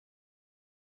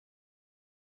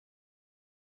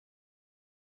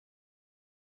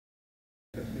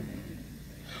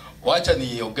Wacha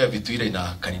niongee vitu ile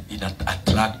ina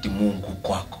attract Mungu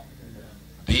kwako.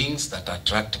 Things that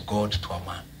attract God to a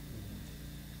man.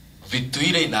 Vitu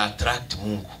ile ina attract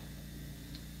Mungu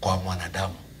kwa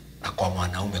mwanadamu na kwa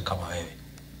mwanaume kama wewe.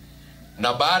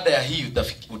 Na baada ya hii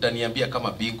utaniambia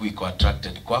kama mbingu iko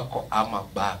attracted kwako ama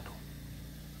bado.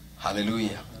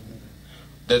 Hallelujah.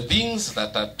 The things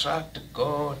that attract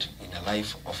God in the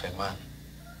life of a man.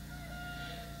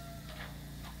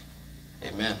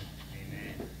 Amen.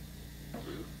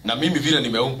 Na mimi vile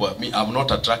nimeumbwa, I'm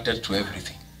not attracted to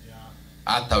everything.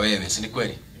 Hata wewe, si ni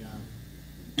kweli?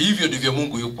 Hivyo ndivyo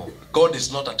Mungu yupo. God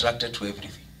is not attracted to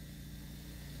everything.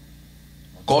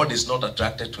 God is not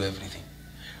attracted to everything.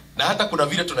 Na hata kuna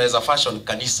vile tunaweza fashion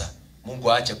kanisa,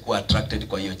 Mungu aache kuwa attracted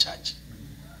kwa hiyo church.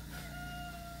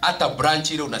 Hata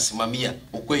branch ile unasimamia,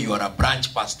 ukwe you are a branch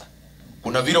pastor.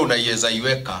 Kuna vile unaiweza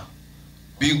iweka,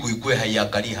 mbingu ikue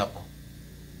haiangalii hapo.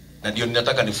 Na ndio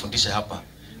ninataka nifundishe hapa.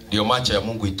 Ndio macho ya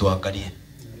Mungu ituangalie.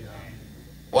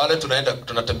 Wale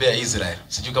tunatembea Israel.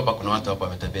 Sijui kama kuna watu hapa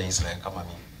wametembea Israel kama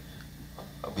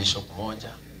mimi. Bishop mmoja.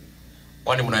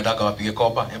 Kwani mnaendaka wapige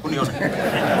kopa? Hebu nione.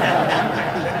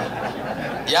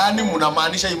 Yaani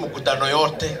mnamaanisha hii mkutano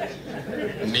yote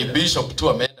ni bishop tu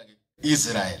ameenda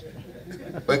Israel.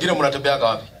 Wengine mnatembea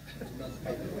wapi?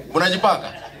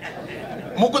 Mnajipanga?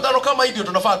 Mkutano kama hiyo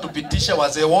tunafaa tupitishe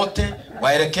wazee wote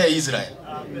waelekee Israel.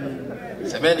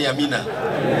 Semeni amina.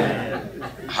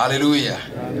 Hallelujah.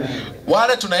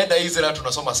 Wale tunaenda Israel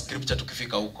tunasoma scripture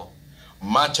tukifika huko.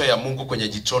 Macho ya Mungu kwenye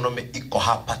Deuteronomy iko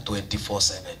hapa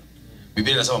 24/7.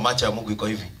 Biblia inasema macho ya Mungu iko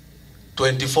hivi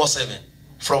 24/7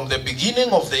 from the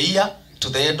beginning of the year to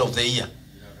the end of the year.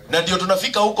 Na ndio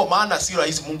tunafika huko maana si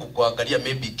rahisi Mungu kuangalia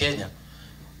maybe Kenya.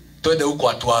 Twende huko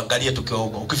atuangalie tukiwa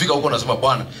huko. Ukifika huko unasema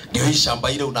Bwana, ndio hii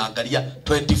shamba ile unaangalia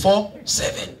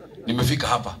 24/7. Nimefika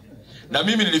hapa. Na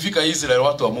mimi nilifika Israel,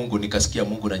 watu wa Mungu, nikasikia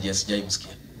Mungu na Yesu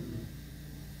sijaimsikia.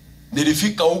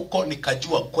 Nilifika huko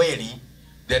nikajua kweli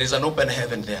there is an open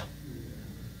heaven there.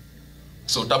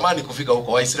 So tamani kufika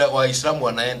huko. Waislamu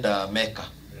wanaenda Mecca.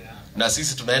 Na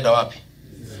sisi tunaenda wapi?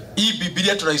 Hii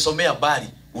Biblia tunaisomea bali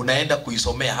unaenda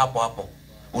kuisomea hapo hapo.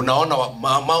 Unaona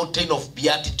mountain of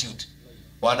beatitude.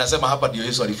 Wanasema hapa ndio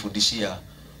Yesu alifundishia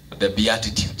the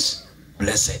beatitudes.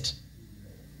 Blessed.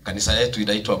 Kanisa yetu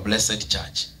inaitwa Blessed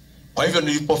Church. Kwa hivyo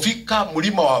nilipofika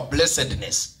mlima wa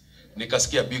blessedness,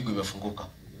 nikasikia mbingu imefunguka.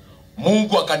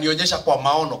 Mungu akanionyesha kwa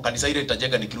maono kanisa ile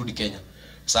itajenga nikirudi Kenya.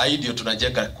 Sasa hii ndio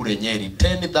tunajenga kule Nyeri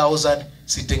 10,000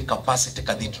 sitting capacity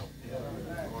cathedral.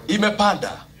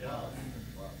 Imepanda.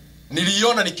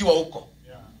 Niliona nikiwa huko.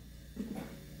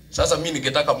 Sasa mimi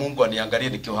ningetaka Mungu aniangalie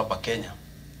nikiwa hapa Kenya.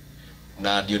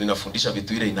 Na ndio ninafundisha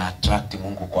vitu ile ina attract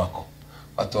Mungu kwako.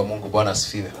 Watu wa Mungu, Bwana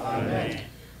asifiwe. Amen.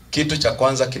 Kitu cha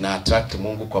kwanza kina attract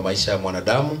Mungu kwa maisha ya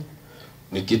mwanadamu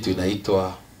ni kitu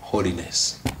inaitwa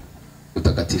holiness.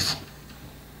 Utakatifu.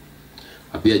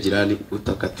 Ambia jirani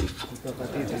utakatifu.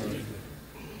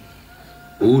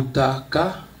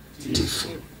 Utakatifu.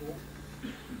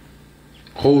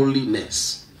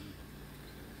 Holiness.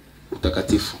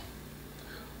 Utakatifu.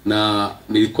 Na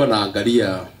nilikuwa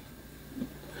naangalia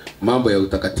mambo ya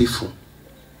utakatifu.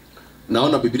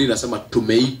 Naona Biblia inasema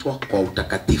tumeitwa kwa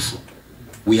utakatifu.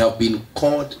 We have been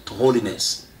called to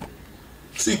holiness.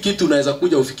 Si kitu unaweza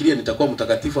kuja ufikirie nitakuwa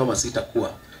mtakatifu ama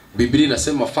sitakuwa. Biblia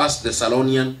inasema 1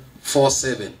 Thessalonians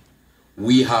 4:7.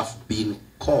 We have been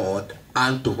called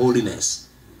unto holiness,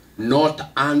 not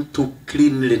unto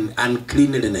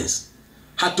uncleanliness.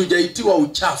 Hatujaitiwa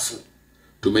uchafu,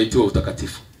 tumeitiwa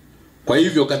utakatifu. Kwa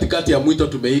hivyo katikati ya mwito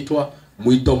tumeitwa,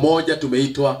 mwito moja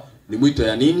tumeitwa ni mwito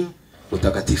ya nini?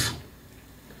 Utakatifu.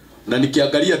 Na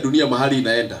nikiangalia dunia mahali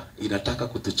inaenda, inataka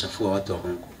kutuchafua watu wa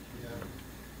Mungu.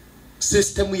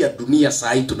 System ya dunia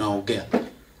saa hii tunaongea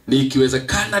ni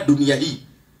ikiwezekana dunia hii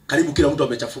karibu kila mtu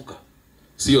amechafuka.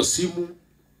 Sio simu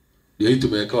ndio hii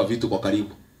tumewekewa vitu kwa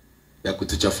karibu ya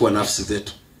kutuchafua nafsi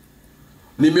zetu.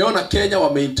 Nimeona Kenya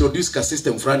wameintroduce ka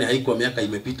system fulani haikuwa miaka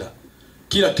imepita.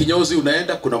 Kila kinyozi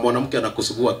unaenda kuna mwanamke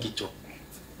anakusugua kichwa.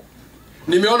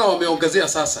 Nimeona wameongezea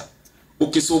sasa.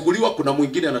 Ukisuguliwa kuna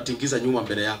mwingine anatingiza nyuma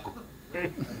mbele yako.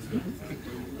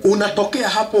 Unatokea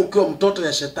hapo ukiwa mtoto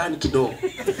ya shetani kidogo.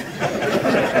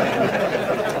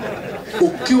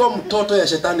 Ukiwa mtoto ya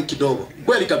shetani kidogo.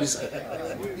 Kweli kabisa.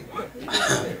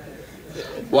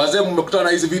 Wazee mmekutana na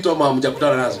hizi vitu ama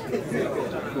hamjakutana nazo?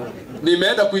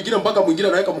 Nimeenda kuingia mpaka mwingine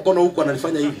anaweka mkono huko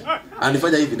ananifanya hivi.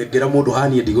 Anifanya hivi negera modo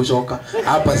hani ndigoshoka.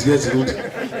 Hapa siwezi rudi.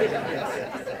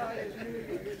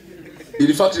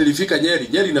 In fact nilifika Nyeri.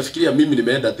 Nyeri nafikiria mimi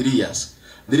nimeenda 3 years.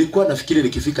 Nilikuwa nafikiri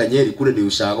nikifika Nyeri kule ni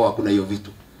ushago hakuna hiyo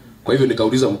vitu. Kwa hivyo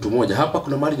nikauliza mtu mmoja, hapa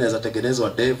kuna mali naweza tengenezwa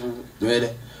ndevu,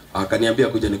 nywele? Akaniambia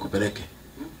kuja nikupeleke.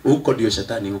 Huko ndio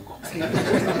shetani huko.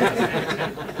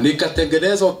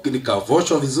 Nikatengenezwa,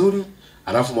 nikavoshwa vizuri,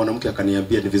 alafu mwanamke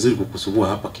akaniambia ni vizuri kukusugua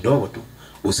hapa kidogo tu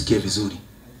usikie vizuri.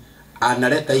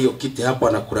 Analeta hiyo kiti hapo,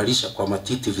 anakulalisha kwa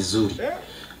matiti vizuri.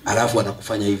 Alafu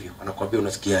anakufanya hivyo, anakuambia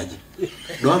unasikiaje?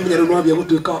 Noambia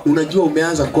mtu ikawa unajua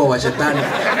umeanza kuwa wa shetani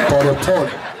pole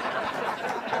pole.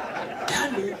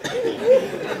 Yani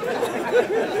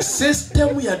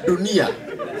system ya dunia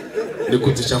ni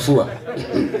kutuchafua.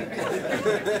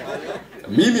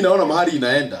 Mimi naona mahali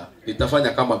inaenda, nitafanya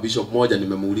kama bishop moja.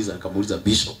 Nikamuuliza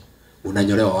bishop,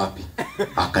 unanyolewa wapi?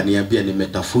 Akaniambia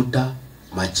nimetafuta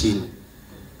machini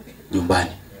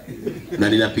nyumbani. Na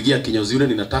ninapigia kinyozi yule,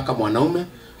 ninataka mwanaume,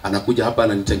 anakuja hapa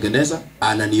ananitengeneza,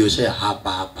 ananioshea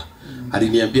hapa.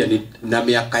 Aliniambia na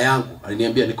miaka yangu,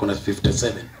 aliniambia niko na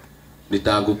 57.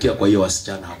 Nitaangukia kwa hiyo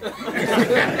wasichana hapo.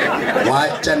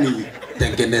 Wacha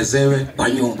nitengenezewe kwa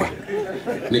nyumba.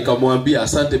 Nikamwambia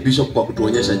asante bishop kwa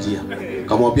kutuonyesha njia.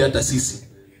 Kamwambia hata sisi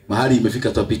mahali imefika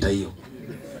tutapita hiyo.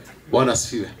 Bwana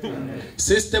asifiwe.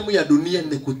 System ya dunia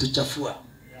ni kutuchafua.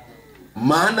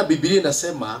 Maana Biblia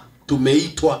inasema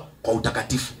tumeitwa kwa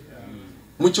utakatifu.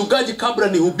 Mchungaji kabla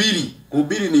ni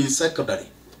kuhubiri ni secondary.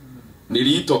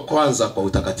 Niliitwa kwanza kwa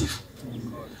utakatifu.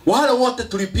 Wale wote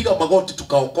tulipiga magoti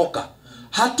tukaokoka.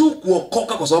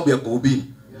 Hatukuokoka kwa sababu ya kuhubiri.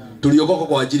 Tuliokoka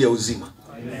kwa ajili ya uzima.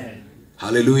 Amen.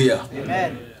 Haleluya.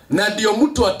 Amen. Na ndio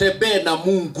mtu atembee na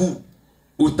Mungu.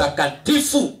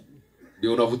 Utakatifu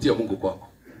ndio unavutia Mungu kwako.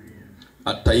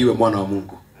 Hata iwe mwana wa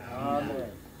Mungu. Amen.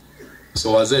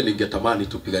 So wazee, ningetamani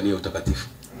tupiganie utakatifu.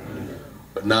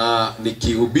 Amen. Na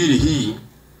nikihubiri hii,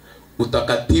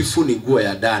 utakatifu ni nguo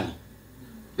ya ndani.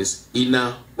 Is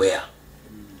inner wear.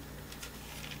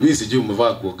 Mimi sijui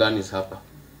umevaa nguo gani hapa.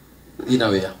 Inner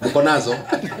wear. Mko nazo?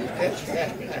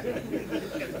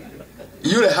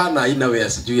 Yule hana inner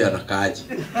wear, sijui anakaaje.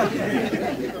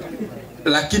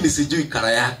 Lakini sijui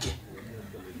kara yake.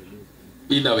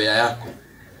 Inner wear yako.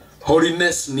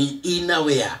 Holiness ni inner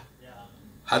wear.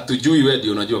 Hatujui wewe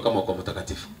ndio unajua kama uko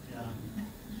mtakatifu.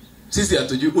 Sisi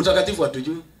hatujui, utakatifu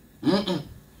hatujui.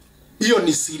 Hiyo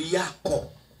ni siri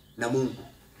yako na Mungu.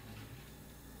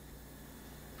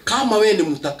 Kama wewe ni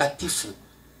mtakatifu,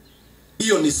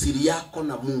 hiyo ni siri yako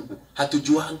na Mungu.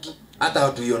 Hatujuangi, hata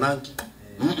hatuionangi.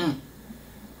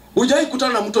 Hujai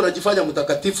kutana na mtu anajifanya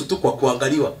mtakatifu tu kwa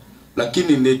kuangaliwa,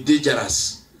 lakini ni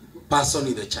dangerous person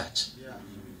in the church.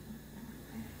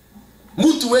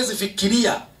 Mtu huwezi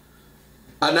fikiria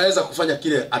anaweza kufanya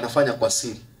kile anafanya kwa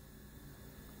siri.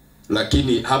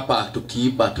 Lakini hapa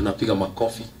tukiiba tunapiga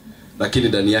makofi, lakini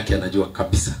ndani yake anajua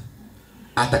kabisa.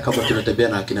 Hata kama tunatembea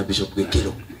na akina Bishop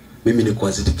Gekelo, mimi ni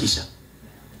kuazidikisha.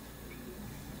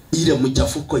 Ile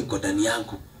mchafuko iko ndani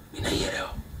yangu, ninaielewa.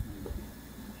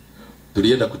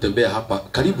 Tulienda kutembea hapa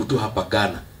karibu tu hapa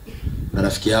Ghana na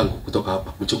rafiki yangu kutoka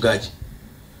hapa, mchungaji.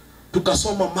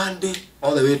 Tukasoma Monday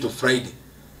all the way to Friday.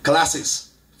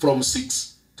 Classes from 6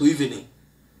 to evening.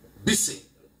 Busy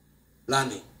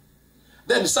learning.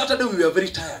 Then Saturday we were very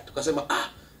tired. Tukasema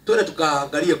tuende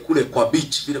tukaangalie kule kwa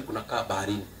beach vile kunakaa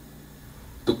baharini.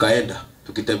 Tukaenda,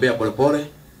 tukitembea polepole.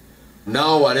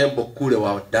 Nao warembo kule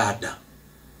wa dada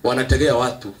wanategea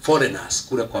watu foreigners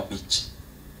kule kwa beach.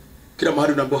 Kila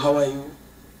mahali unaambiwa how are you?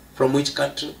 From which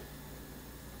country?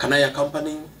 Can I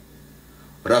accompany you?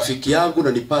 Rafiki yangu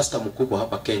na ni pastor mkubwa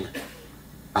hapa Kenya.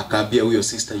 Akaambia huyo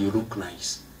sister, you look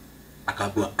nice.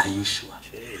 Akaambia are you sure?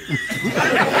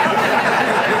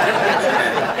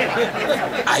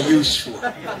 Are you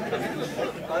sure?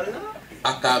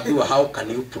 Akaambia how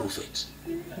can you prove it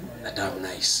that I'm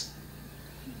nice?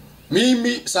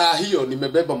 Mimi saa hiyo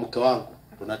nimebeba mke wangu,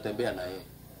 tunatembea na yeye.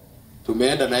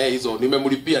 Tumeenda na yeye hizo,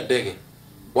 nimemlipia ndege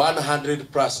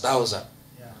 100,000+.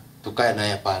 Tukae na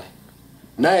yeye pale.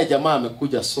 Naye jamaa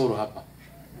amekuja solo hapa.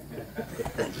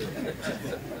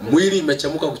 Mwili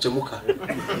imechemuka kuchemuka.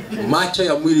 Macho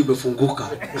ya mwili imefunguka.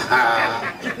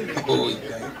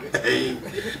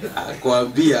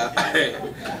 Akwambia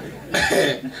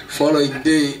following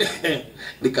day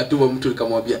nikatuma mtu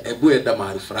nikamwambia hebu enda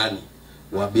mahali fulani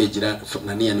mwambie jirani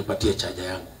nani anipatie chaja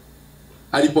yangu.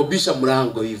 Alipobisha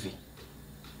mlango hivi,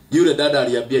 yule dada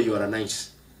aliambia you are nice,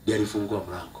 ndiye alifungua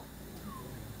mlango.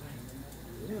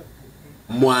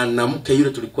 Mwanamke yule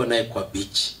tulikuwa naye kwa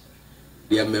beach,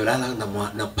 ndiye amelala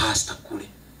na pastor kule.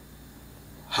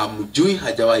 Hamjui,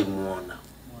 hajawahi muona.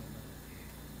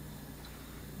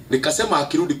 Nikasema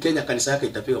akirudi Kenya kanisa yake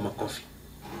itapiga makofi.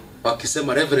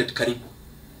 Wakisema Reverend karibu.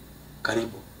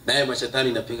 Karibu. Naye mashetani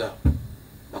inapiga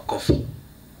makofi.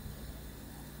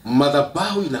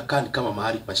 Madhabahu inakaa kama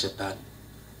mahali pa shetani.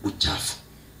 Uchafu.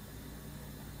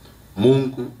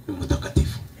 Mungu ni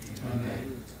mtakatifu.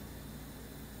 Amen.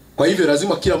 Kwa hivyo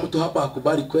lazima kila mtu hapa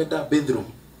akubali kwenda bathroom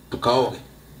tukaoge.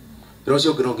 Leo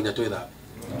sio kidogo kinatoa dhambi.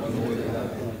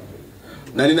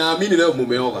 Na ninaamini leo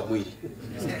mumeoga mwili.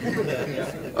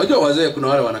 Unajua wazee kuna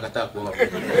wale wanakataa kuoga.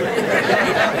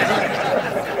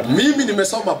 Mimi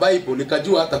nimesoma Bible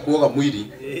nikajua hata kuoga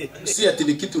mwili si ati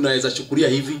ni kitu naweza chukulia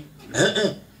hivi.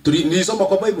 Nilisoma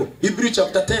kwa Bible Hebrew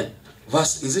chapter 10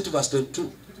 verse 22.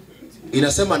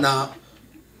 Inasema na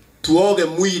tuoge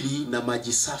mwili na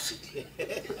maji safi.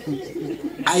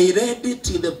 I read it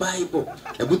in the Bible.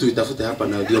 Hebu tuitafute hapa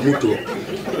na ndio mtu.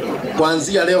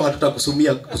 Kuanzia leo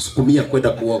hatutakusukumia kwenda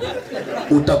kuoga.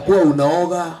 Utakuwa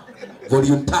unaoga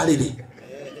voluntarily.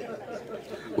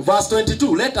 Verse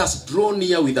 22, let us draw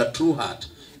near with a true heart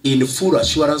in full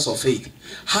assurance of faith,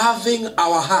 having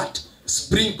our heart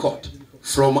sprinkled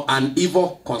from an evil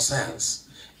conscience,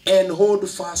 and hold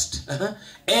fast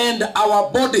and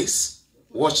our bodies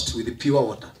washed with pure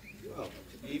water.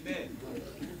 Amen.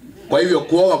 Kwa hivyo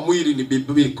kuoga mwili ni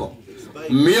bibliko.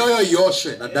 Mioyo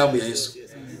ioshwe na damu ya Yesu.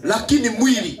 Lakini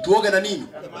mwili tuoge na nini?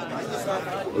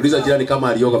 Uliza jirani kama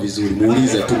alioga vizuri,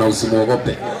 muulize tu na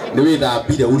usimuogope. Ni wewe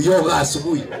dhaabia ulioga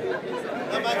asubuhi.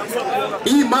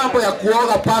 Hii mambo ya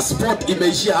kuoga passport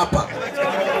imeishia hapa.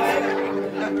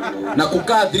 Na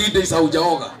kukaa 3 days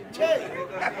haujaoga.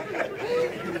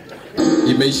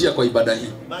 Imeishia kwa ibada hii.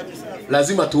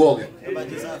 Lazima tuoge.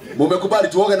 Mumekubali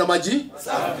tuoge na maji?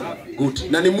 Good.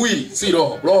 Na ni mwili, si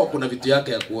roho. Roho kuna vitu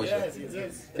yake ya kuosha.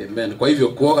 Amen. Kwa hivyo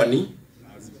kuoga ni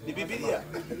Biblia.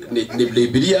 Ni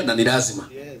Biblia na ni lazima.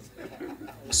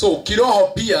 So kiroho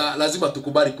pia lazima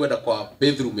tukubali kwenda kwa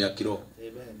bathroom ya kiroho.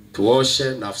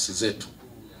 Tuoshe nafsi zetu.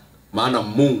 Maana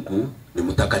Mungu ni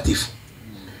mtakatifu.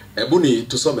 Hebu ni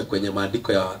tusome kwenye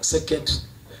maandiko ya 2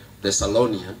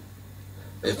 Thessalonians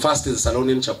 1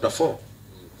 Thessalonians chapter 4.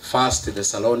 1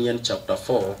 Thessalonians chapter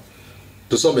 4.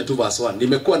 Tusome tu verse 1.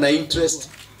 Nimekuwa na interest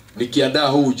nikiandaa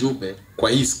huu ujumbe kwa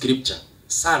hii scripture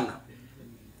sana.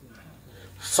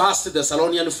 1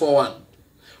 Thessalonians 4:1.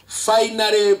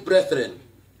 Finally, brethren,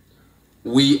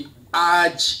 we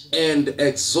urge and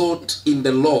exhort in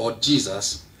the Lord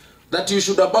Jesus that you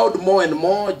should abound more and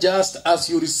more, just as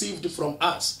you received from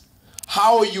us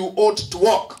how you ought to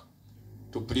walk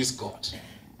to please God.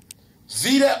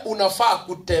 Vile unafaa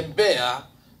kutembea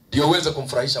ndio uweze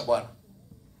kumfurahisha Bwana.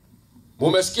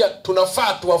 Mumesikia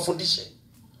tunafaa tuwafundishe.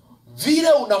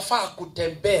 Vile unafaa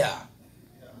kutembea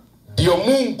ndio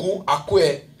Mungu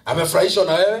akue amefurahishwa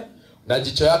na wewe na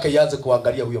jicho yake ianze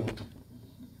kuangalia huyo mtu.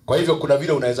 Kwa hivyo kuna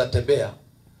vile unaweza tembea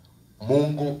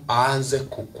Mungu aanze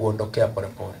kukuondokea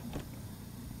polepole.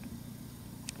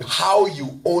 How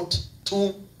you ought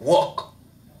to walk.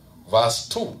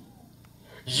 Verse 2.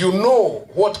 You know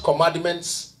what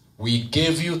commandments we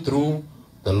gave you through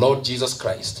the Lord Jesus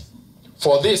Christ.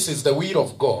 For this is the will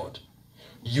of God,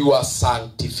 your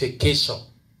sanctification,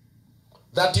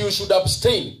 that you should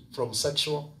abstain from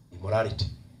sexual immorality.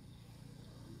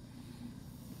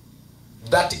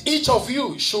 That each of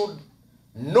you should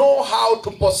know how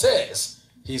to possess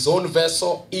his own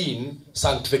vessel in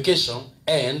sanctification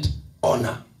and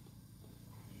honor.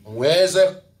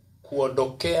 Mweze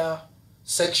kuondokea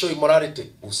sexual immorality,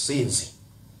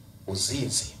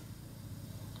 uzinzi.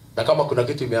 Na kama kuna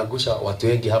kitu imeangusha watu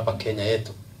wengi hapa Kenya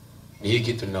yetu, ni hii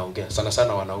kitu ninaongea. Sana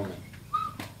sana wanaume.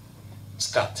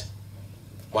 Skirt.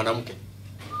 Mwanamke.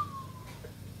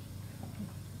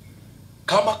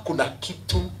 Kama kuna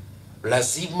kitu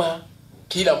lazima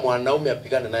kila mwanaume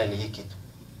apigane naye ni hii kitu.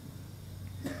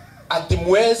 Ati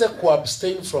muweze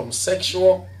kuabstain from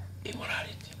sexual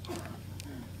immorality.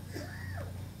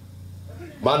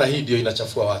 Maana hii ndio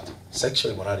inachafua watu.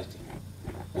 Sexual immorality,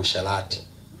 usharati,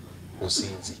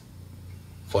 uzinzi,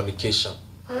 fornication.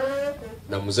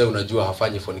 Na mzee unajua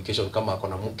hafanyi fornication kama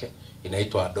akona mke,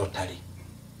 inaitwa adultery.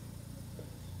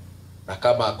 Na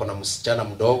kama akona msichana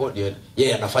mdogo ndio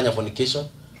yeye anafanya fornication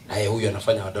na yeye huyu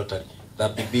anafanya adultery.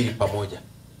 Dhambi mbili pamoja.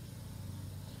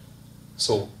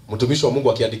 So mtumishi wa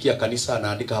Mungu akiandikia kanisa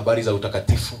anaandika habari za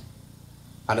utakatifu.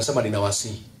 Anasema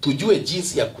ninawasihi tujue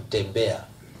jinsi ya kutembea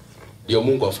ndio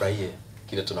Mungu afurahie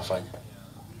kile tunafanya.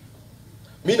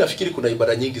 Mimi nafikiri kuna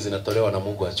ibada nyingi zinatolewa na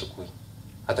Mungu achukui,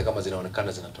 hata kama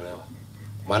zinaonekana zinatolewa,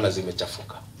 maana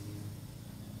zimechafuka.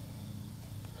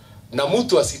 Na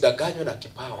mtu asidanganywe na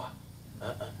kipawa.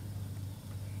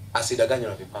 Asidanganywe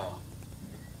na vipawa.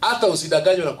 Hata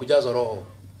usidanganywe na kujazwa roho.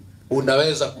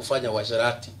 Unaweza kufanya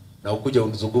uasherati na ukuje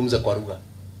unizungumze kwa lugha.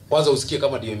 Kwanza usikie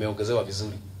kama ndio imeongezewa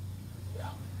vizuri.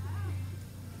 Yeah.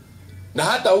 Na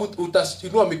hata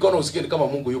utainua mikono usikie kama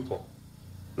Mungu yupo.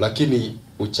 Lakini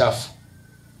uchafu.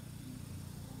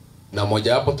 Na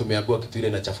moja hapo tumeambiwa kitu ile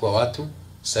inachafua watu,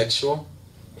 sexual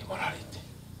immorality.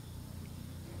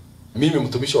 Mimi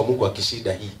mtumishi wa Mungu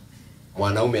akishida hii,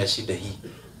 mwanaume ashida hii,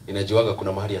 ninajuaga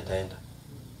kuna mahali ataenda.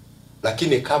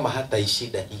 Lakini kama hata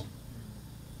ishida hii,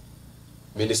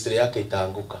 ministry yake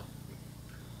itaanguka.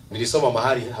 Nilisoma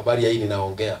mahali habari ya hii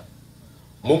ninaongea.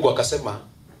 Mungu akasema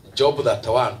Job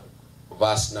 31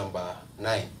 verse number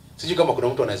 9. Sijui kama kuna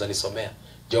mtu anaweza nisomea.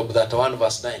 Job 31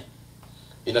 verse 9.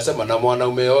 Inasema na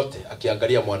mwanaume yote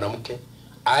akiangalia mwanamke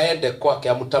aende kwake,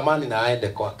 amtamani na aende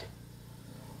kwake.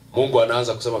 Mungu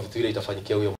anaanza kusema vitu vile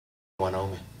itafanyikia huyo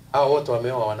mwanaume. Hao wote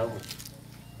wameoa wanaume.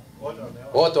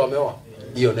 Wote wameoa.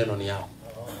 Hiyo neno ni yao.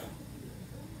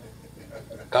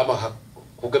 Kama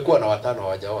ungekuwa na watano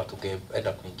hawajaoa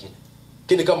tungeenda kwingine.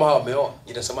 Lakini kama hao wameoa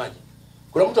itasemaje?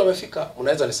 Kuna mtu amefika,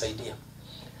 unaweza nisaidia.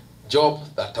 Job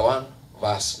 31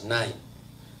 verse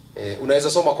 9.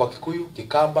 Unaweza soma kwa Kikuyu,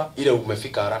 Kikamba, ile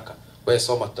umefika haraka. Wewe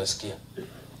soma tutasikia. If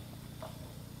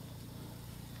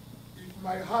my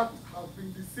heart has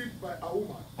been deceived by a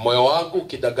woman, moyo wangu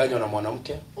ukidanganywa na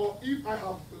mwanamke, or if I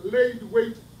have laid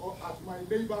wait at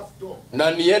my neighbor's door,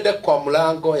 na niende kwa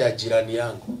mlango ya jirani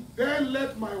yangu, then let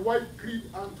my wife greet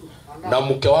unto another, na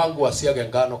mke wangu asiage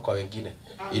ngano kwa wengine.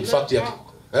 In fact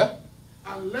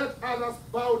and let others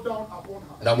bow down upon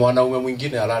her, na mwanaume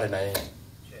mwingine alale na yeye.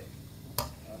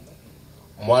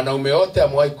 Mwanaume yote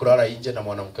amewahi kulala nje na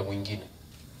mwanamke mwingine.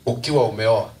 Ukiwa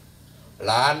umeoa,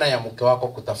 laana ya mke wako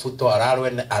kutafutwa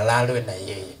alalwe na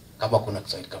yeye, kama kuna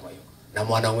Kiswahili kama hiyo, na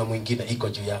mwanaume mwingine iko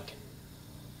juu yake.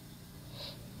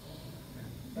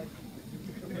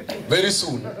 Very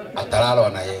soon atalala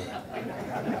na yeye.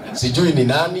 Sijui ni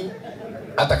nani,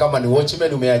 hata kama ni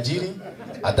watchman umeajiri,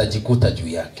 atajikuta juu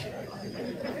yake.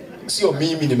 Sio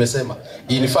mimi nimesema.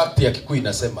 In fact ya Kikuyu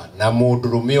inasema na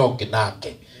mudurumio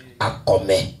kinake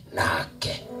akome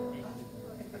nake.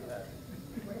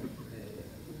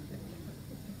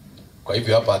 Kwa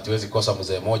hivyo hapa hatuwezi kosa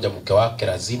mzee mmoja mke wake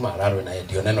lazima alalwe na yeye,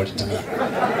 ndio neno litimie.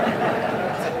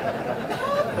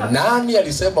 Nani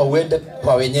alisema uende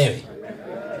kwa wenyewe?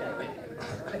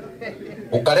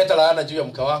 Ukaleta laana juu ya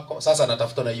mke wako, sasa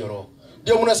anatafuta na hiyo roho.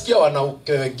 Ndio mnasikia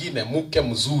wanawake wengine mke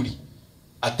mzuri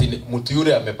ati mtu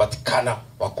yule amepatikana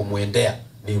wa kumuendea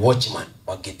ni watchman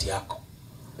wa geti yako.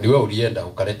 Ni wewe ulienda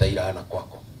ukaleta ile laana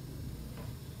kwako.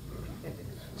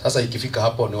 Sasa ikifika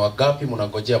hapo ni wangapi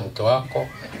mnangojea mke wako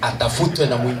atafutwe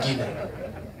na mwingine?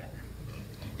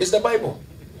 It's the Bible.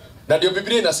 Na ndio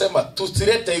Biblia inasema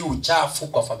tusilete hii uchafu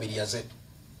kwa familia zetu.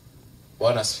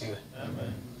 Bwana asifiwe.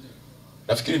 Amen.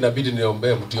 Nafikiri inabidi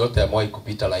niombee mtu yote amewahi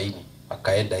kupita laini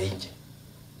akaenda nje.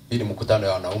 Hii ni mkutano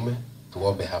wa wanaume,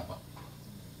 tuombe hapa.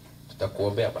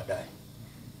 Tutakuombea baadaye.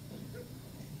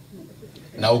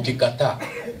 Na ukikataa,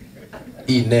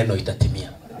 hii neno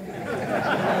itatimia.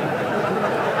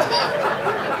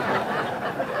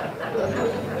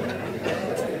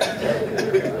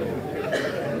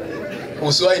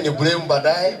 Usiwahi ni blame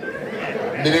baadaye.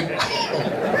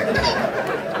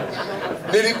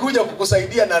 Nilikuja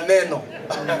kukusaidia na neno.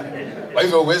 Kwa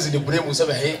hivyo uwezi ni blame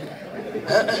useme hey.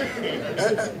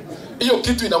 Hiyo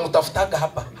kitu inamtafutaga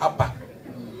hapa.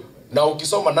 Na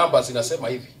ukisoma numbers inasema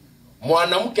hivi.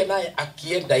 Mwanamke naye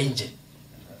akienda nje,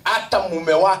 hata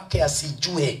mume wake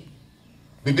asijue.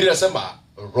 Biblia inasema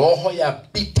roho ya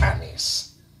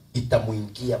bitterness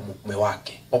itamuingia mume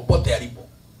wake popote alipo.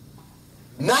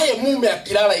 Naye mume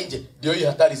akilala nje, ndio hiyo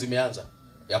hatari zimeanza.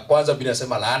 Ya kwanza Biblia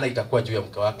inasema laana itakuwa juu ya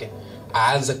mke wake,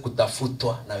 aanze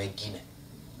kutafutwa na wengine.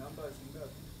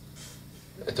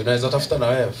 Tunaweza tafuta na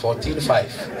wewe 14:5.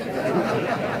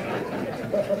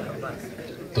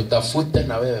 Tutafute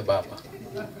na wewe baba.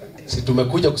 Si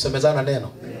tumekuja kusemezana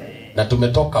neno na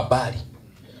tumetoka bali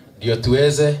ndio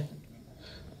tuweze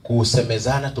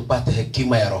kusemezana tupate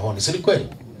hekima ya rohoni. Si kweli?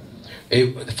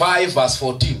 5 verse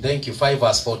 14. Thank you. 5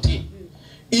 verse 14.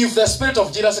 If the spirit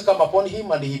of jealousy come upon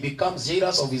him and he becomes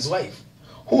jealous of his wife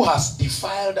who has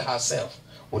defiled herself.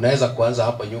 Unaweza kuanza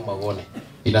hapa nyuma uone.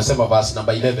 Inasema verse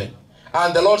number 11.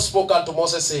 And the Lord spoke unto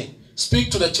Moses saying, speak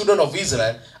to the children of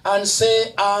Israel and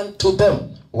say unto them,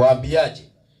 waambiaje,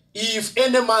 if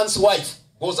any man's wife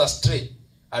goes astray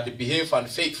and behave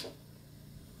unfaithful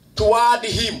toward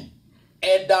him,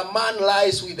 and a man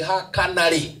lies with her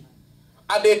carnally,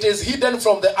 and it is hidden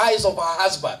from the eyes of her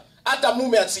husband, hata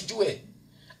mume asijue,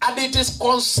 and it is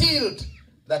concealed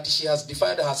that she has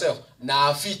defiled herself, na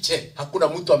afiche, hakuna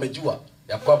mtu amejua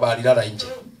ya kwamba alilala nje.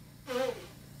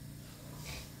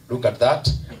 Look at that.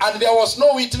 And there was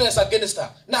no witness against her,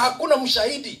 na hakuna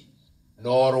mshahidi,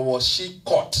 nor was she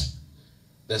caught.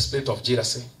 The spirit of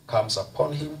jealousy comes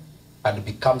upon him and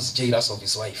becomes jealous of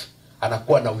his wife.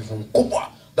 Anakuwa na wivu mkubwa.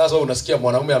 That's why unasikia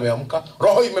mwanaume ameamka,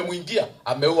 roho imemuingia,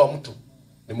 ameua mtu.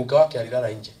 Ni mke wake alilala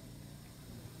nje.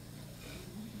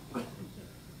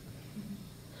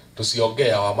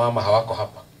 Tusiongea wamama hawako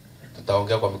hapa.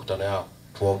 Tutaongea kwa mikutano yao.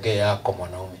 Tuongee yako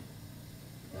mwanaume.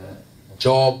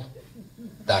 Job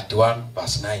 31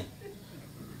 verse 9.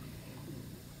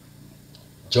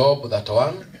 Job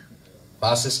 31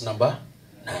 verses number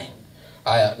 9.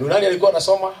 Aya, nani alikuwa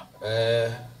anasoma?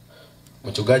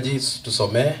 Mchungaji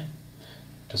tusomee.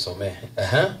 Job 31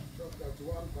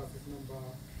 verses number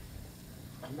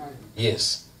 9.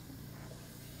 Yes.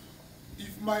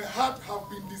 If my heart have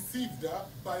been deceived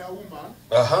by a woman,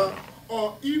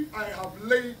 or if I have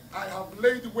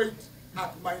laid wait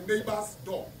at my neighbor's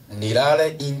door,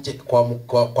 nilale nje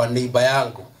kwa neighbor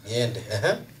yangu niende.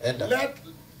 Enda.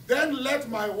 Then let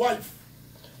my wife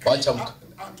wacha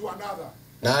unto another,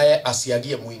 naye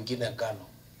asiagie mwingine ngano.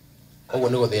 Ogo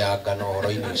niko thea ngano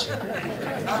horo-ini ucio.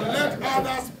 And let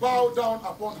others bow down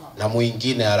upon her. Na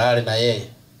mwingine alale na yeye.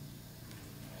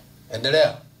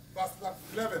 Endelea. Verse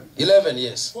 11. 11,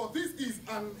 yes. For this is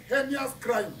an heinous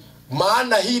crime.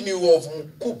 Maana hii ni uovu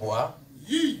mkubwa.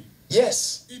 Ye,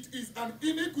 yes. It is an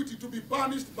iniquity to be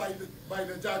punished by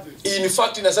the judges. In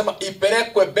fact inasema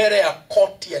ipelekwe mbele ya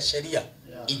koti ya sheria.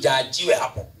 Ijajiwe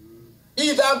hapo.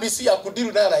 Hii dhambi si ya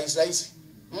kudiru na rahisi.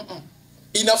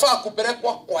 Inafaa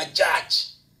kupelekwa kwa judge.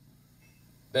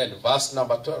 Then verse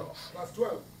number 12. Verse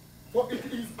 12. For it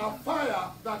is a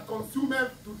fire that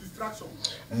consumeth to destruction.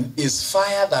 Is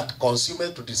fire that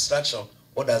consumeth to destruction.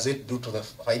 What does it do to the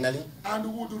finally? And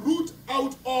would root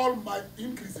out all my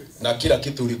increases. Na kila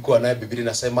kitu ulikuwa naye Biblia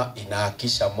inasema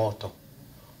inaakisha moto.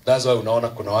 That's why unaona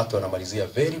kuna watu wanamalizia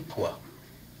very poor.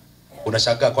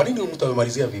 Unashangaa kwa nini mtu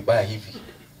amemalizia vibaya hivi?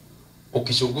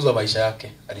 Ukichunguza maisha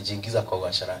yake alijiingiza kwa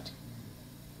uasherati.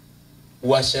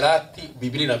 Uasherati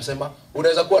Biblia inasema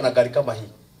unaweza kuwa na gari kama hii.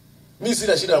 Mimi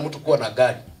sina shida na mtu kuwa na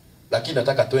gari, lakini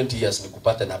nataka 20 years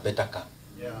nikupate na better car.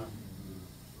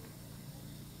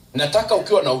 Nataka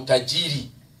ukiwa na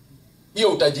utajiri,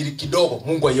 hiyo utajiri kidogo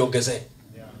Mungu aiongezee.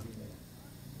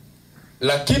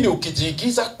 Lakini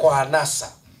ukijiingiza kwa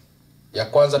anasa, ya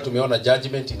kwanza tumeona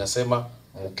judgment inasema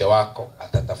mke wako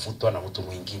atatafutwa na mtu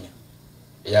mwingine.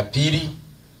 Ya pili,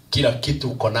 kila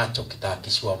kitu uko nacho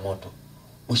kitaakishwa moto.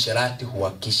 Usherati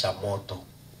huakisha moto.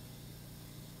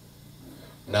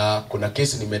 Na kuna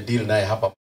kesi nimedeal naye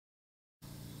hapa.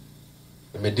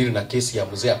 Nimedeal na kesi ya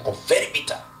mzee ako very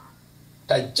bitter.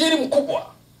 Tajiri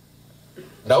mkubwa.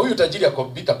 Na huyu tajiri ako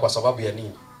bitter kwa sababu ya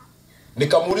nini?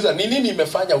 Nikamuuliza ni nini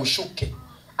imefanya ushuke?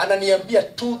 Ananiambia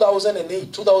 2008,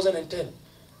 2010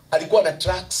 alikuwa na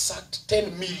track sacked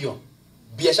 10 million.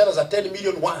 Biashara za 10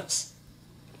 million once.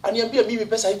 Aniambia mimi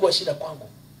pesa haikuwa shida kwangu.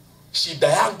 Shida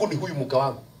yangu ni huyu mke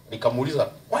wangu. Nikamuuliza,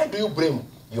 why do you blame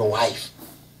your wife?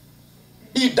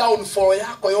 Hii downfall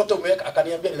yako yote umeweka.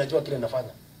 Akaniambia ninajua kile ninafanya.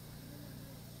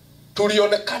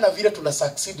 Tulionekana vile tuna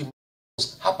succeed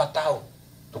hapa tao,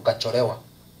 tukachorewa.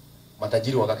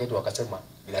 Matajiri wakaketi wakasema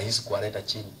ni rahisi kuwaleta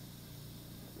chini.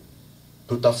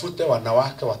 Tutafute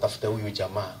wanawake watafute huyu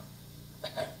jamaa.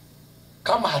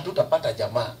 Kama hatutapata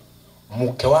jamaa,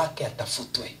 mke wake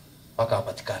atafutwe mpaka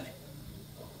apatikane.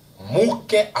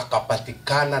 Mke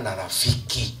akapatikana na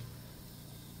rafiki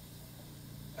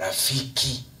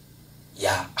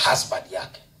ya husband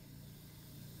yake.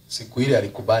 Siku ile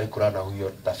alikubali kulala na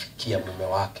huyo rafiki ya mume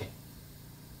wake.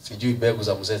 Sijui mbegu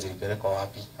za mzee zilipelekwa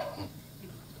wapi.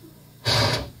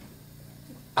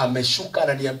 Ameshuka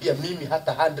ananiambia mimi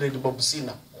hata 100 bob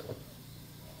sina.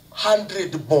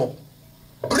 100 bob.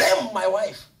 Blame my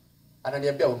wife.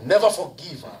 Ananiambia I'll never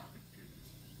forgive her.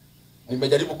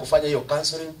 Nimejaribu kufanya hiyo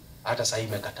counseling hata sasa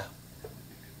imekataa.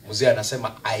 Mzee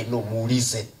anasema I know,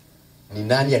 muulize ni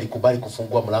nani alikubali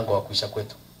kufungua mlango wa kuisha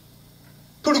kwetu.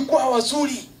 Tulikuwa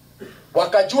wazuri.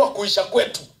 Wakajua kuisha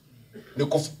kwetu.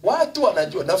 Watu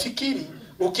wanajua. Nafikiri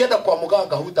ukienda kwa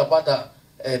mganga hutapata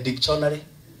dictionary,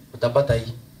 utapata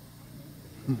hii.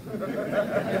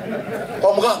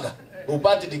 Kwa mganga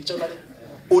upate dictionary,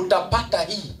 utapata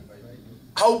hii.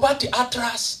 Haupati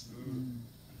atlas.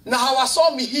 Na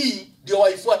hawasomi hii ndio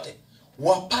waifuate.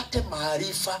 Wapate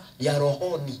maarifa ya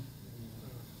rohoni.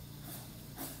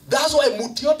 That's why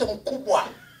mtu yote mkubwa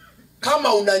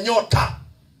kama una nyota,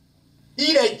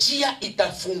 ile njia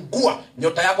itafungua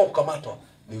nyota yako kukamatwa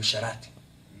ni usherati.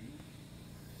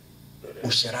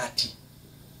 Usherati.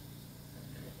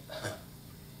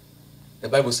 The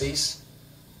Bible says,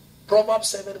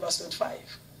 Proverbs 7 verse 25.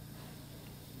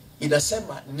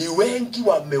 Inasema ni wengi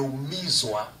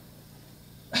wameumizwa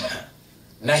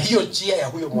na hiyo njia ya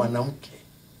huyo mwanamke.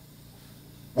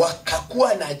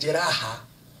 Wakakuwa na jeraha,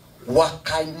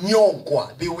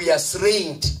 wakanyongwa, they were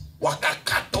slain,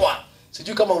 wakakatwa.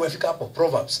 Sijui kama umefika hapo.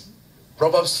 Proverbs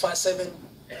 7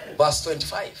 verse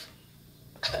 25.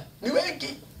 Ni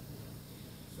wengi.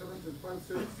 1:25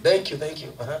 says, Thank you.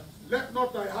 let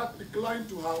not thy heart decline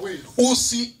to her ways.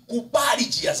 Usikubali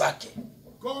njia zake.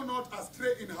 Go not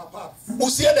astray in her paths.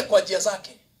 Usiende kwa njia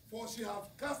zake. For she hath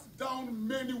cast down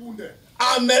many wounded.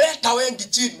 Ameleta wengi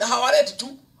chini na hawaleti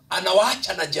tu,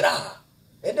 anawaacha na jeraha.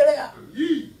 Endelea.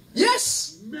 Ye,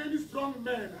 yes, many strong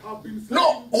men have been slain.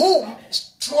 No, whom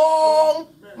strong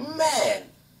men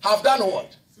have done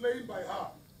what? Slain by her.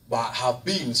 But have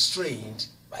been strained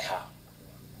by her.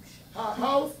 Her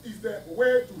house is the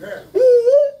way to hell.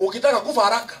 Ukitaka kufa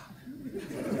haraka,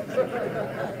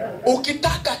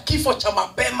 ukitaka kifo cha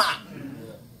mapema,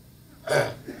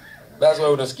 that's why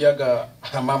unasikiaga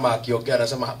mama akiongea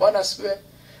anasema bwana siwe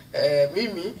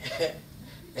mimi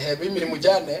ni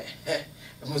mjane,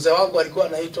 mzee wangu alikuwa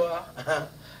anaitwa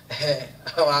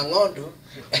Wangondu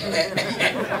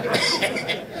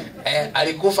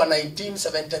alikufa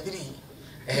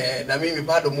 1973 na mimi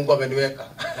bado Mungu ameniweka.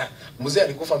 Mzee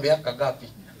alikufa miaka ngapi?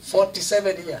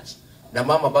 47 years. Na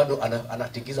mama bado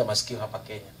anatikiza masikio hapa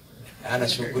Kenya. Hana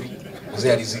shughuli.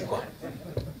 Mzee alizikwa.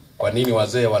 Kwa nini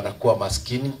wazee wanakuwa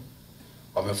maskini?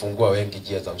 Wamefungua wengi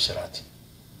njia za usherati.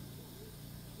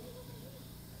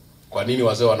 Kwa nini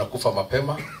wazee wanakufa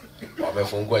mapema?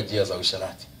 Wamefungua njia za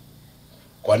usherati.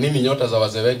 Kwa nini nyota za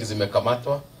wazee wengi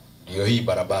zimekamatwa? Ndio hii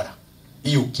barabara.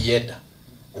 Hii ukienda,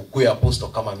 ukue apostle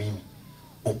kama mimi,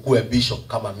 ukue bishop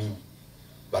kama mimi,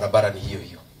 barabara ni hiyo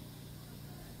hiyo.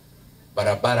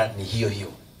 Barabara ni hiyo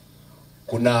hiyo.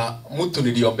 Kuna mtu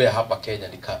niliombea hapa Kenya,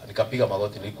 nikapiga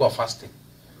magoti, nilikuwa fasting.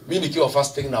 Mimi nikiwa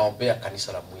fasting naombea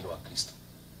kanisa la mwili wa Kristo.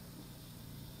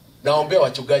 Naombea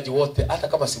wachungaji wote, hata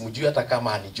kama simjui, hata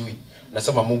kama anijui.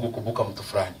 Nasema Mungu kumbuka mtu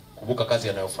fulani, kumbuka kazi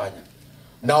anayofanya.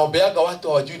 Naombeaga watu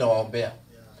hawajui na waombea.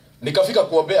 Nikafika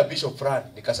kuombea bishop fulani,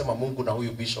 nikasema Mungu na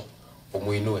huyu bishop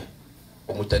umuinue,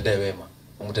 umutendee wema,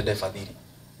 umutendee fadhili.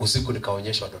 Usiku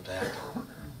nikaonyeshwa ndoto yake.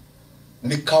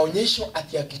 Nikaonyeshwa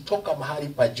ati akitoka mahali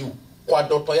pa juu kwa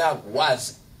ndoto yangu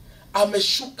wazi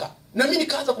ameshuka, na mimi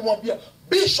nikaanza kumwambia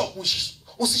bishop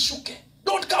usishuke,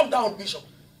 don't come down bishop,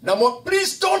 na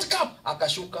please don't come.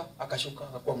 Akashuka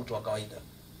akakuwa mtu wa kawaida.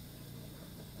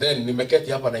 Then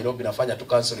nimeketi hapa Nairobi nafanya tu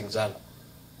counseling zangu.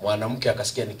 Mwanamke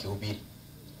akasikia nikihubiri.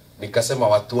 Nikasema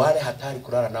watu wale hatari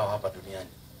kulala nao hapa duniani.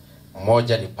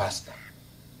 Mmoja ni pastor,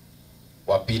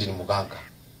 wa pili ni mganga.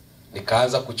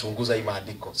 Nikaanza kuchunguza hii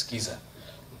maandiko. Sikiza.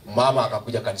 Mama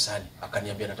akakuja kanisani,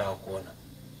 akaniambia nataka kuona.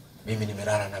 Mimi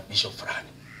nimelala na bishop fulani.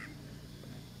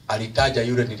 Alitaja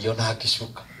yule niliona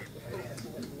akishuka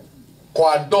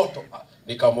kwa ndoto.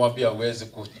 Nikamwambia uweze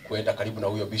kuenda karibu na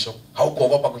huyo bishop.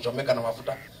 Haukuogopa kuchomeka na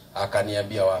mafuta?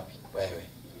 Akaniambia wapi wewe?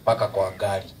 Paka kwa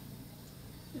gari.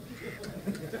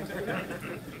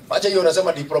 Acha hiyo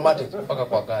unasema diplomatic, paka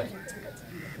kwa gari.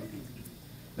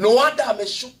 No wonder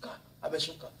ameshuka.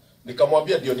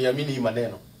 Nikamwambia ndio niamini hii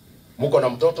maneno. Mko na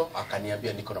mtoto?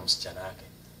 Akaniambia niko na msichana wake.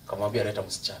 Nikamwambia leta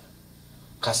msichana.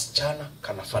 Kasichana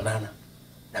kanafanana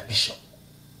na bishop.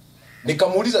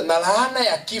 Nikamuuliza na laana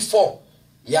ya kifo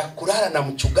ya kulala na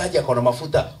mchungaji akona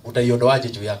mafuta utaiondoaje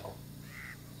juu yako?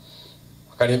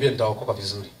 Akaniambia nitaokoka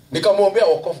vizuri. Nikamwombea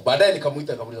wokovu. Baadaye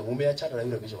nikamuita nikamuuliza umeachana na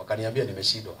yule bishop? Akaniambia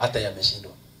nimeshindwa. Hata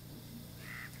yameshindwa.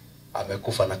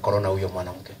 Amekufa na corona huyo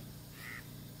mwanamke.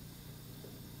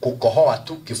 Kukohoa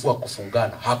tu, kifua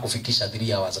kufungana, hakufikisha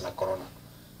 3 hours na corona.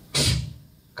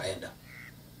 Kaenda.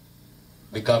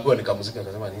 Nikaambiwa nikamuzika,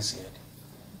 nikasema nini siende.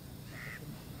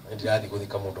 Ndio hadi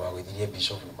kudika mtu wa wethirie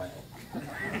bishop na mimi.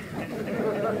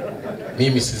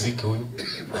 Mimi siziki huyu.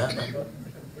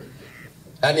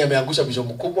 Yaani ameangusha bishop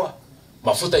mkubwa,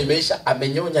 mafuta imeisha,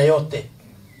 amenyonya yote.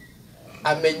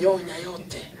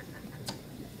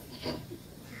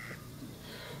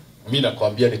 Mimi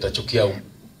nakwambia nitachukia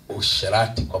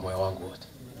usherati kwa moyo wangu wote.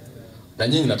 Na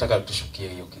nyinyi nataka tushukie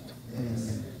hiyo kitu.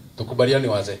 Tukubaliane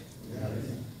wazee.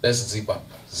 Let's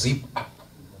zip up.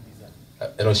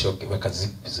 Ero shoki weka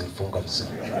zip zifunga vizuri.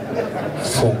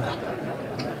 Funga.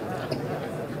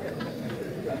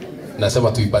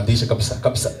 Nasema tuibadilishe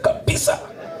kabisa.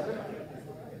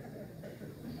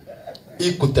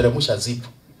 Hii kuteremusha zip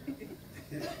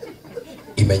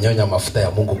imenyonya mafuta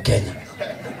ya Mungu Kenya.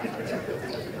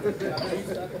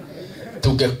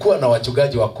 Tungekuwa na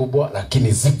wachungaji wakubwa,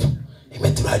 lakini zipu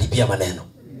imetuharibia maneno.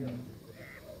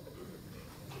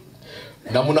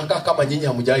 Na mnakaa kama nyinyi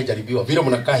hamjai jaribiwa. Vile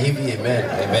mnakaa hivi,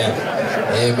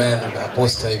 amen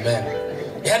apostle, amen.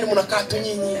 Yaani mnakaa tu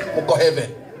nyinyi mko heaven.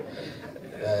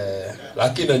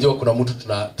 Lakini najua kuna mtu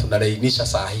tunalainisha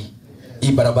saa hii.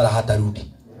 Hii barabara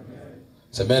hatarudi.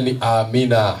 Semeni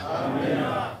amina.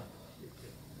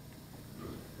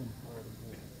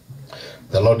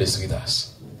 The Lord is with us.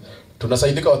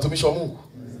 Tunasaidika watumishi wa Mungu.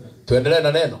 Tuendelee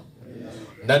na neno.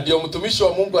 Na ndio mtumishi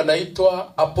wa Mungu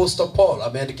anaitwa Apostle Paul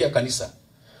ameandikia kanisa.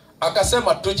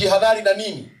 Akasema tujihadhari na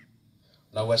nini?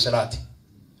 Na uasherati.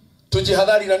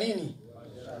 Tujihadhari na nini?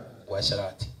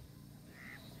 Uasherati.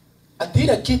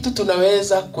 Atira kitu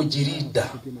tunaweza kujirinda.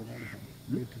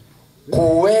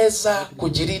 Kuweza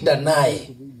kujirinda naye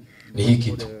ni hii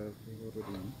kitu.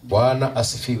 Bwana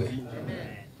asifiwe.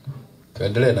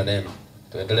 Tuendelee na neno.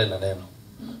 Tuendelee na neno.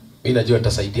 Mimi najua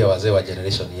nitasaidia wazee wa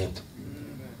generation yetu.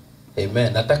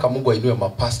 Amen. Nataka Mungu ainue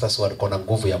mapastors wako na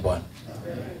nguvu ya Bwana.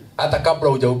 Hata kabla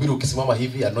hujahubiri ukisimama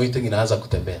hivi anointing inaanza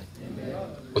kutembea.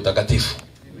 Utakatifu.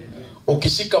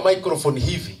 Ukishika microphone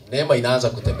hivi neema inaanza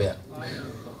kutembea.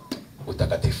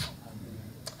 Utakatifu.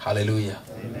 Haleluya.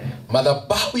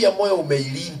 Madhabahu ya moyo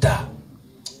umeilinda.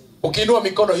 Ukiinua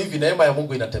mikono hivi neema ya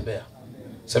Mungu inatembea.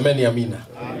 Semeni amina.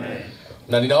 Amen.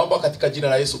 Na ninaomba katika jina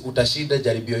la Yesu utashinda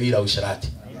jaribio hili la usherati.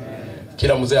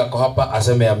 Kila mzee ako hapa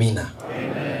aseme amina.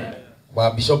 Amen.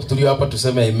 Wa bishop tulio hapa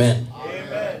tuseme amen.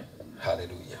 Amen.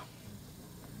 Haleluya.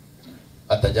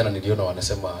 Hata jana niliona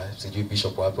wanasema sijui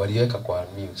bishop wapi waliweka kwa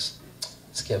news.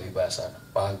 Sikia vibaya sana.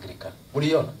 Wa Anglican.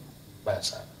 Mliona? Baya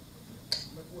sana.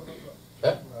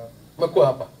 Mekuwa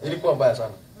hapa. Ilikuwa mbaya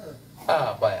sana.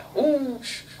 Baya.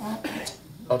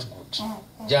 Not good.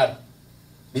 Jana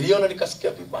niliona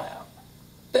nikasikia vibaya.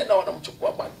 Tena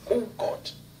wanamchukua man. Oh God.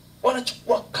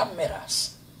 Wanachukua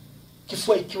cameras.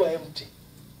 Kifua ikiwa empty.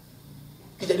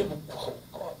 Kijaribu oh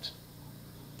God.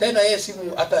 Tena yeye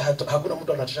simu hata hakuna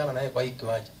mtu anatoshana naye kwa hii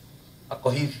kiwanja. Ako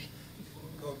hivi.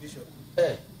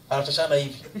 Anatoshana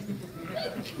hivi.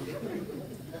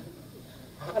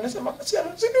 Anasema si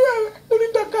wewe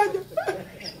ulitakaje.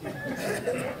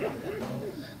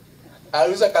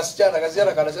 Aliuza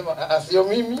kasichana kanasema sio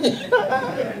mimi.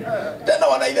 Tena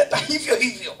wanaileta hivyo.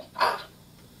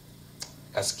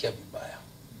 Kasikia vibaya.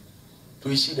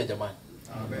 Tuishinde jamani.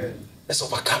 Amen. Let's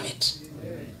overcome it.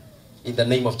 Amen. In the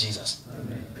name of Jesus.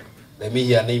 Amen. Let me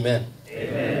hear an amen.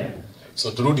 Amen.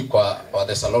 So turudi kwa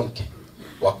Thessalonike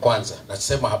wa kwanza.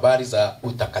 Nasema habari za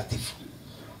utakatifu.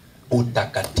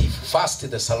 Utakatifu. First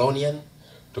Thessalonian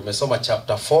tumesoma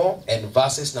chapter 4 and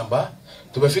verses number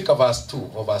tumefika verse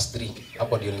 2 or verse 3.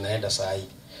 Hapo ndio ninaenda saa hii.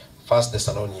 First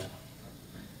Thessalonian.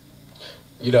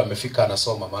 Yule amefika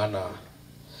anasoma maana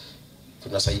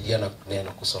tunasaidiana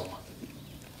neno kusoma.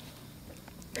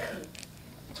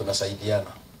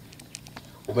 Tunasaidiana.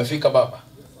 Umefika baba?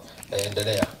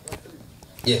 Endelea.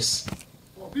 Yes.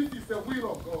 For this is the will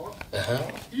of God,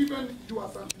 even your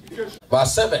sanctification.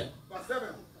 Verse 7. Verse 7.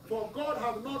 For God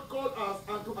has not called us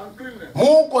unto uncleanness.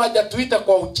 Mungu hajatuita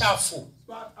kwa uchafu.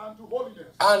 But unto holiness.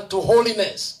 Unto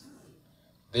holiness.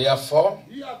 Therefore.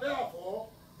 Therefore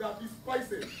that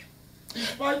despises.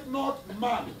 Despite not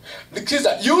man.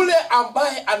 Nikiza yule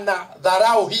ambaye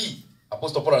anadharau hii.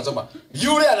 Apostle Paul anasema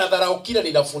yule anadharau kile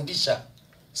ninafundisha.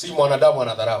 Si mwanadamu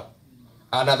anadharau.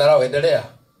 Anadharau, endelea.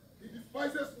 He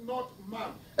despises not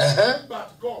man.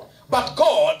 But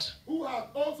God who has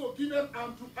also given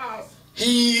unto us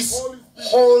his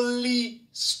Holy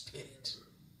Spirit.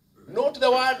 Not the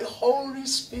word Holy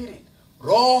Spirit.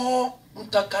 Roho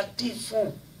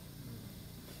Mtakatifu.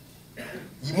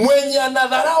 Mwenye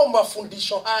anadharau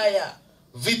mafundisho haya.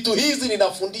 Vitu hizi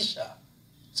ninafundisha.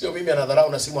 Sio mimi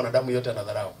anadharau na si mwanadamu yote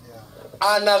anadharau.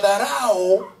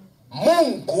 Anadharau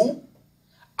Mungu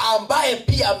ambaye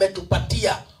pia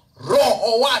ametupatia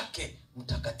Roho wake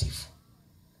Mtakatifu.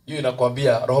 Hiyo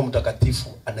inakwambia Roho Mtakatifu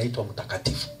anaitwa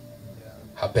mtakatifu.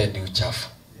 Hapendi uchafu.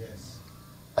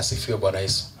 Asifiwe Bwana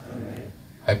Yesu.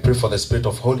 I pray for the spirit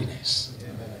of holiness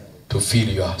to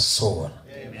fill your soul.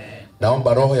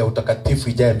 Naomba roho ya utakatifu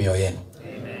ijae mioyo yenu.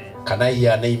 Can I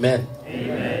hear an amen?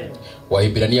 Amen.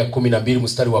 Waibrania 12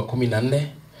 mstari wa 14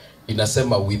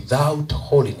 inasema without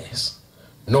holiness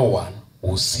no one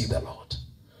will see the Lord.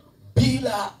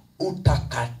 Bila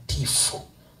utakatifu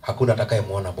hakuna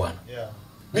atakayemuona Bwana.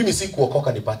 Mimi si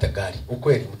kuokoka nipate gari.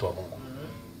 Ukweli mtu wa Mungu.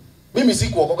 Mimi si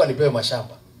kuokoka nipewe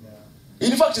mashamba.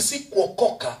 In fact si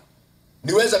kuokoka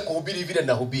niweza kuhubiri vile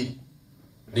ninahubiri.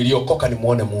 Niliokoka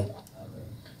nimuone Mungu.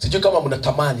 Sijui kama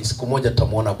mnatamani siku moja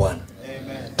tutamuona Bwana.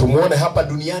 Tumuone hapa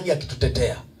duniani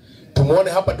akitutetea.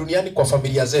 Tumuone hapa duniani kwa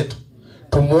familia zetu.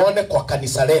 Tumuone kwa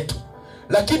kanisa letu.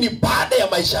 Lakini baada ya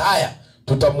maisha haya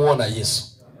tutamuona Yesu.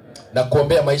 Na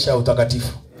kuombea maisha ya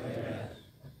utakatifu.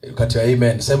 Kati ya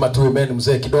amen. Sema tu amen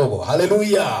mzee kidogo.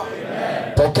 Haleluya.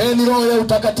 Pokeeni roho ya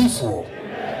utakatifu.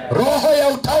 Roho ya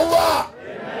utaua.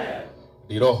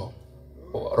 Ni roho.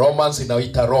 Romans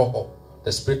inaita roho.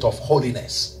 The spirit of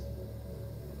holiness.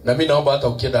 Na mimi naomba hata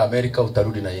ukienda Amerika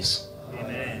utarudi na Yesu.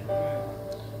 Amen.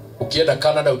 Ukienda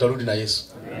Canada utarudi na Yesu.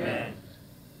 Amen.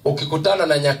 Ukikutana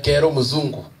na nyakero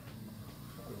mzungu,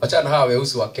 achana hawa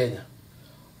weusi wa Kenya.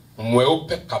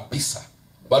 mweupe kabisa,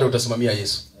 bado utasimamia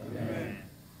Yesu. Amen.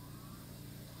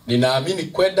 Ninaamini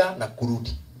kwenda na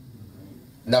kurudi.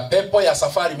 Na pepo ya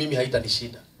safari mimi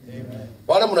haitanishinda. Amen.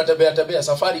 Wala mnatembea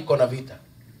safari iko na vita.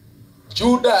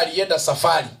 Juda alienda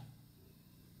safari.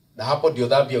 Na hapo ndio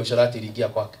dhambi ya usharati iliingia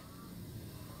kwake.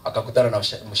 Akakutana na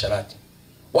msharati.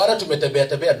 Wala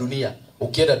tumetembea dunia.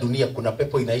 Ukienda dunia kuna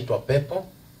pepo inaitwa pepo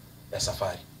ya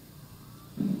safari.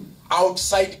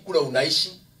 Outside kule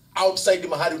unaishi, outside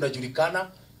mahali unajulikana,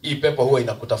 hii pepo huwa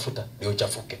inakutafuta ndio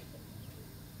uchafuke.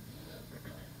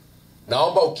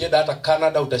 Naomba ukienda hata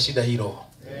Canada utashinda hii roho.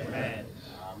 Amen.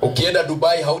 Ukienda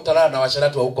Dubai hautalala na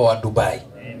washarati wa huko wa Dubai.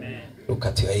 Amen.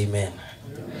 Ukatiwa amen.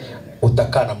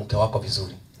 Utakaa na mke wako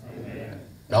vizuri. Amen.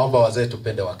 Naomba wazee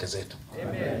tupende wake zetu.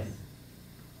 Amen.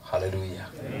 Hallelujah.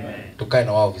 Amen. Tukae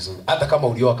na wao vizuri. Hata kama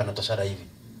ulioa kana toshara hivi,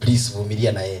 please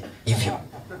vumilia na yeye hivyo.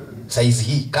 Saizi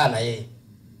hii kaa na yeye.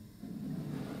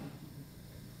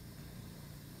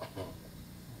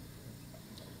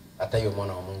 Hata hiyo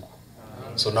mwana wa Mungu.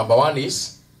 So number 1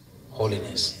 is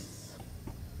holiness.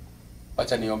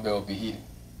 Acha niombe ombi hili.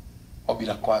 Ombi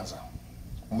la kwanza.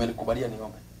 Umenikubalia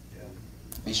niombe?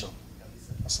 Bishop.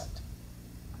 Asante.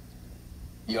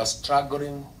 You are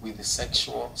struggling with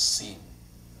sexual sin.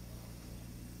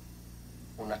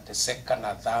 Unateseka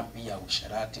na dhambi ya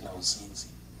usherati na uzinzi.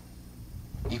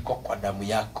 Iko kwa damu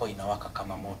yako, inawaka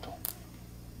kama moto.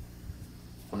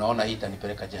 Unaona hii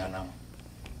itanipeleka jehanamu.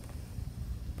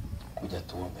 Kuja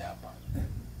tuombe hapa.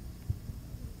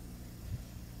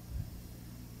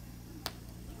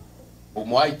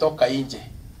 Umewahi toka nje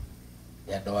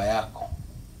ya ndoa yako,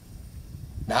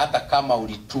 na hata kama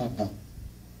ulitubu,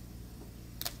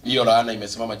 hiyo laana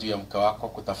imesimama juu ya mke wako,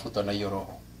 kutafutwa na hiyo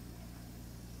roho.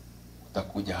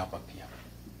 Utakuja hapa pia.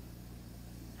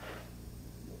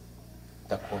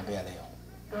 Nitakuombea leo.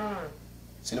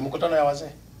 Si ni mkutano ya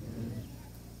wazee?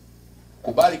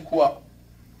 Kubali kuwa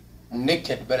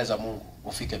naked mbele za Mungu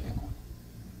ufike mbinguni.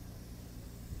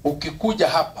 Ukikuja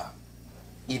hapa,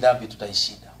 hii dhambi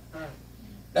tutaishinda.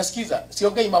 Nasikiza,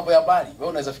 siongei mambo ya habari. Wewe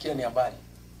unaweza fikiria ni habari.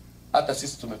 Hata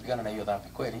sisi tumepigana na hiyo dhambi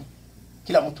kweli.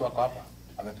 Kila mtu wako hapa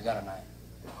amepigana naye.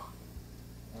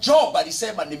 Job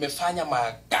alisema nimefanya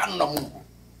maagano na Mungu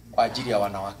kwa ajili ya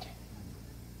wanawake.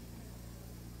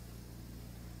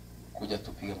 Kuja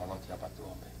tupige magoti hapa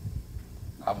tuombe.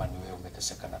 Kama ni wewe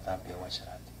umeteseka na dhambi ya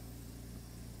uasherati.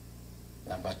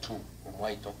 Number 2,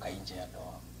 umewahi toka nje ya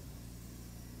ndoa.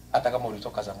 Hata kama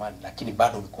ulitoka zamani lakini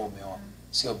bado ulikuwa umeoa.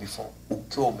 Sio before,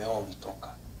 ukiwa umeoa ulitoka.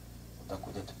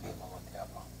 Utakuja tupige magoti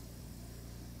hapa.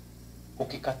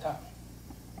 Ukikataa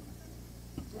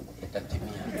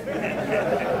itatimia.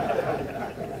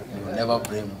 You will never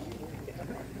blame me.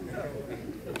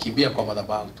 Kimbia kwa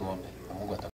madhabahu tuombe. Mungu